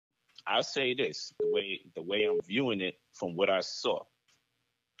I'll say this: the way I'm viewing it from what I saw,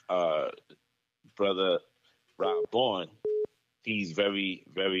 uh, brother Raborn, he's very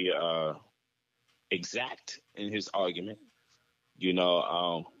exact in his argument. You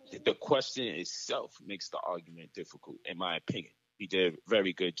know, the question itself makes the argument difficult, in my opinion. He did a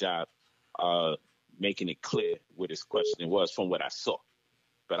very good job uh, making it clear what his question was from what I saw.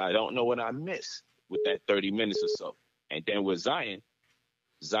 But I don't know what I missed with that 30 minutes or so. And then with Zion's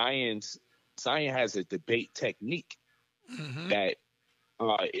Zion has a debate technique Hmm. that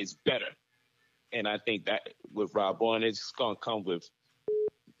is better. And I think that with Rob Bowen, it's gonna come with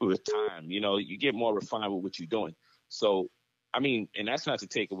time. You know, you get more refined with what you're doing. So, I mean, and that's not to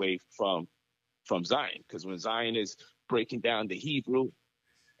take away from Zion, because when Zion is breaking down the Hebrew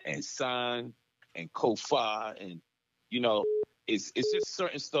and San and Kofar, and you know, it's just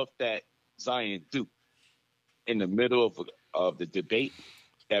certain stuff that Zion do in the middle of the debate,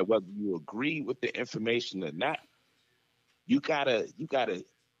 that whether you agree with the information or not, you gotta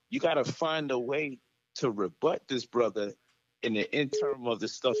find a way to rebut this brother in the interim of the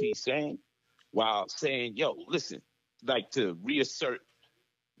stuff he's saying, while saying, yo, listen, like to reassert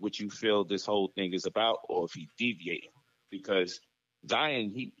what you feel this whole thing is about, or if he deviating. Because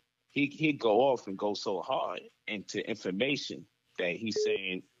Zion, he'd go off and go so hard into information that he's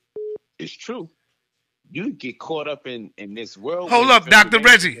saying is true. You get caught up in this Hold whirlwind of up, Dr. information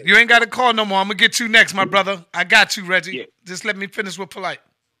Reggie. that You ain't got to call no more. I'm going to get you next, my you brother. I got you, Reggie. yeah, Just let me finish with Polight.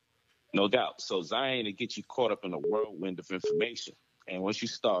 no doubt. So Zion to get you caught up in a whirlwind of information. And once you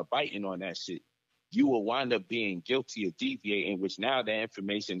start biting on that shit, you will wind up being guilty of deviating, which now that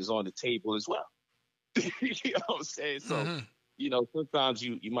information is on the table as well. You know what I'm saying? So, Hmm. sometimes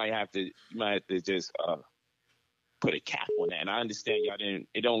you might have to just put a cap on that. And I understand y'all didn't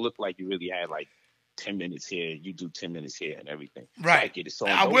it don't look like you really had like 10 minutes here, you do 10 minutes here and everything. So I Right. get it. So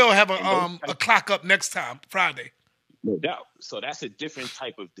in I those will have in those a type clock up next time, Friday. no doubt. So that's a different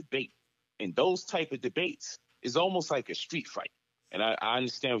type of debate. And those type of debates is almost like a street fight. And I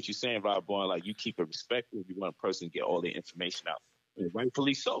understand what you're saying, Rob Bowen. Like you keep it respectful. You want a person to get all the information out, and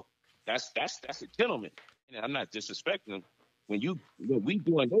rightfully so. That's a gentleman, and I'm not disrespecting him. When we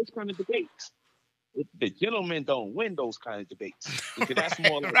doing those kind of debates, the gentlemen don't win those kind of debates, because that's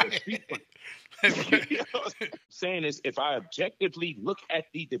more Right, like a right. street fight. That's right. You know what I'm saying is, if I objectively look at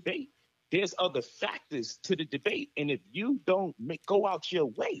the debate, there's other factors to the debate, and if you don't go out your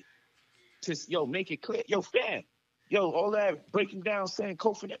way to make it clear, fam, all that breaking down, saying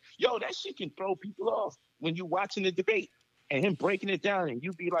Kofi, that shit can throw people off when you watching the debate and him breaking it down, and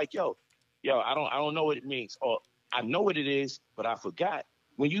you be like, I don't know what it means, or I know what it is, but I forgot.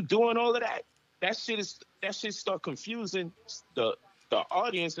 When you doing all of that, that shit start confusing the the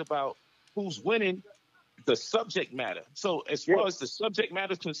audience about who's winning the subject matter. So as Yeah. far as the subject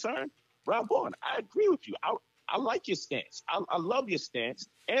matter is concerned, Rob Bowen, I agree with you. I like your stance. I love your stance,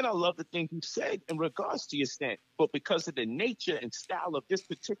 and I love the thing you said in regards to your stance. But because of the nature and style of this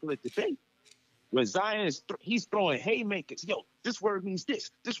particular debate, when Zion he's throwing haymakers. This word means this.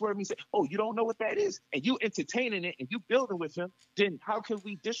 This word means that. Oh, you don't know what that is, and you entertaining it, and you building with him. Then how can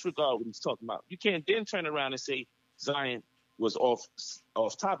we disregard what he's talking about? You can't then turn around and say Zion was off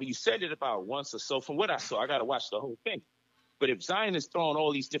topic. You said it about once or so. From what I saw, I got to watch the whole thing. But if Zion is throwing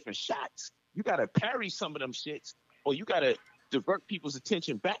all these different shots, you got to parry some of them shits, or you got to divert people's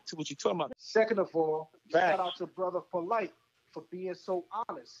attention back to what you're talking about. Second of all, shout Fact. out to Brother Polight for being so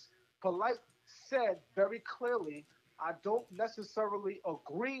honest. Polight said very clearly, I don't necessarily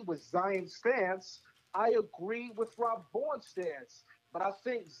agree with Zion's stance. I agree with Rob Bourne's stance. But I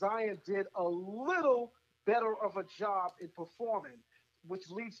think Zion did a little better of a job in performing, which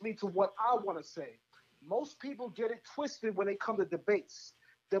leads me to what I want to say. Most people get it twisted when they come to debates.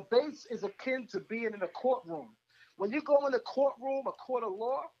 Debates is akin to being in a courtroom. When you go in a courtroom, a court of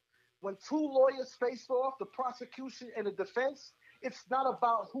law, when two lawyers face off, the prosecution and the defense, it's not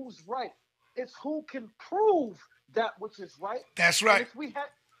about who's right. It's who can prove that which is right. That's And right.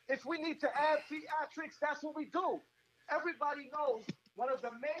 if we need to add theatrics, that's what we do. Everybody knows one of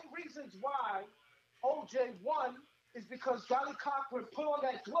the main reasons why OJ won is because Johnny Cochran put on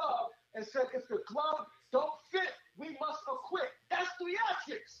that glove and said, if the glove don't fit, we must acquit. That's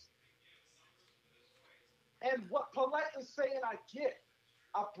theatrics. And what Polite is saying, I get.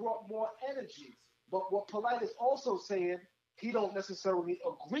 I brought more energy. But what Polite is also saying, he don't necessarily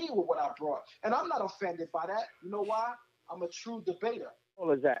agree with what I brought. And I'm not offended by that. You know why? I'm a true debater.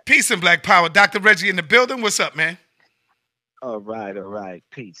 All of that. Peace and black power. Dr. Reggie in the building. What's up, man? All right.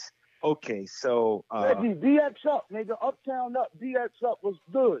 Peace. Okay, so Reggie, DX up, nigga. Uptown up, DX up was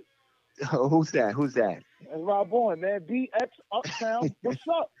good. who's that? Who's that? And Rob on, man. DX Uptown, what's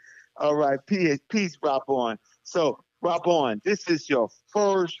up? All right, peace, Raborn. So, Raborn, this is your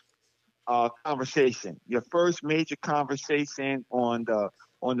first conversation, your first major conversation on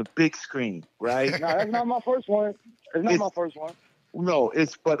the big screen, right? No, that's not my first one. It's not It's my first one. no,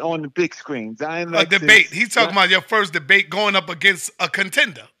 it's but on the big screen. Zion A Lexx debate. is He's talking about your first debate going up against a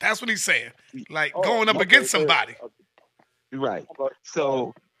contender. That's what he's saying. Like Oh, going up okay, against somebody. right. Okay.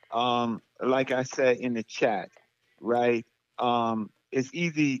 So, like I said in the chat, right? It's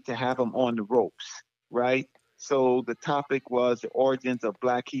easy to have them on the ropes, right? So the topic was the origins of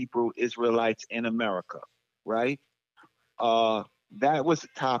Black Hebrew Israelites in America, right? Uh, that was the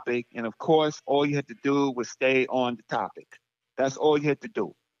topic, and of course, all you had to do was stay on the topic. That's all you had to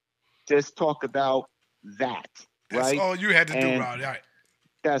do. Just talk about that, That's right? all you had to do, And Rod. Right.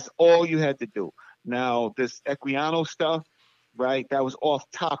 that's all you had to do. Now, this Equiano stuff, right? That was off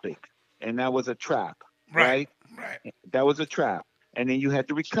topic, and that was a trap, Right. right? Right. That was a trap. And then you had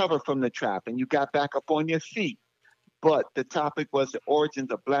to recover from the trap, and you got back up on your feet. But the topic was the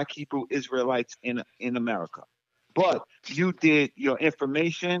origins of Black Hebrew Israelites in America. But you did your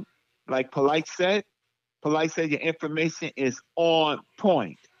information, like Polight said. Polight said your information is on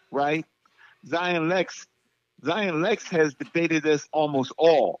point, right? Zion Lexx, Zion Lexx has debated us almost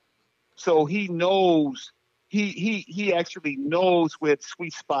all, so he knows. He actually knows where the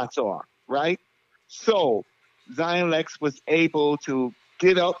sweet spots are, right? So Zion Lexx was able to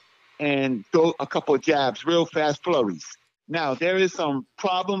get up and throw a couple of jabs, real fast flurries. Now there is some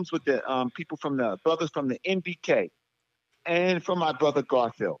problems with the people from the brothers from the NBK and from my brother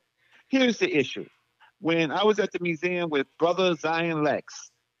Garfield. Here's the issue. When I was at the museum with brother Zion Lexx,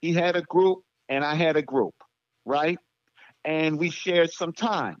 he had a group and I had a group, right? And we shared some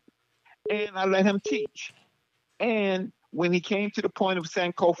time. And I let him teach. And when he came to the point of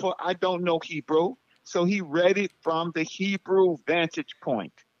Sankofa, I don't know Hebrew. So he read it from the Hebrew vantage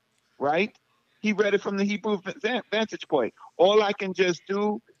point, right? He read it from the Hebrew vantage point. All I can just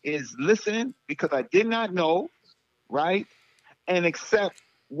do is listen because I did not know, right? And accept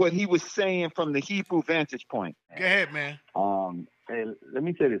what he was saying from the Hebrew vantage point. Go ahead, man. Hey, let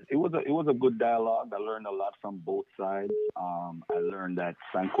me say this. It was a good dialogue. I learned a lot from both sides. I learned that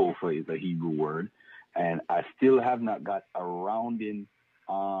Sankofa is a Hebrew word, and I still have not got around in.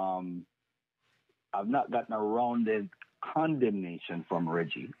 I've not gotten around in condemnation from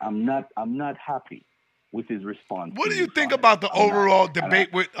Reggie. I'm not happy with his response. What do you think on it. about the I'm not. overall And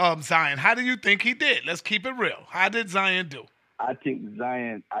debate with Zion? How do you think he did? Let's keep it real. How did Zion do? I think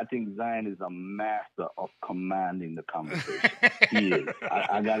Zion is a master of commanding the conversation. He is.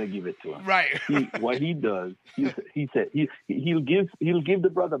 I gotta give it to him. Right. What he does, he said he'll give the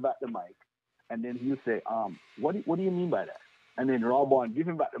brother back the mic, and then he'll say, what do you mean by that? And then Raborn give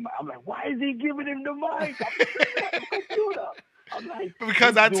him back the mic. I'm like, why is he giving him the mic? I'm the computer. I'm like,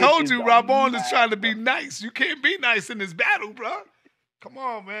 Because this I dude told is you, a Raborn is trying to be master. nice. You can't be nice in this battle, bro. Come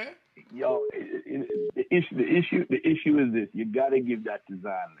on, man. Yo, the issue is this. You gotta give that to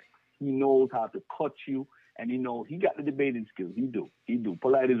Zion Lexx. He knows how to cut you, and he got the debating skills. He do.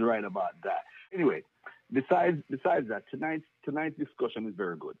 Polight is right about that. Anyway, besides that, tonight's discussion is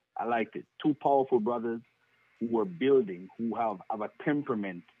very good. I liked it. Two powerful brothers who are building, who have a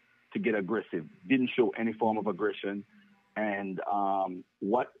temperament to get aggressive. Didn't show any form of aggression. And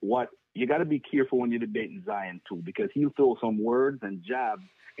what you got to be careful when you're debating Zion too, because he'll throw some words and jabs,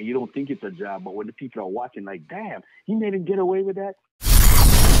 and you don't think it's a jab, but when the people are watching, like, damn, he made him get away with that.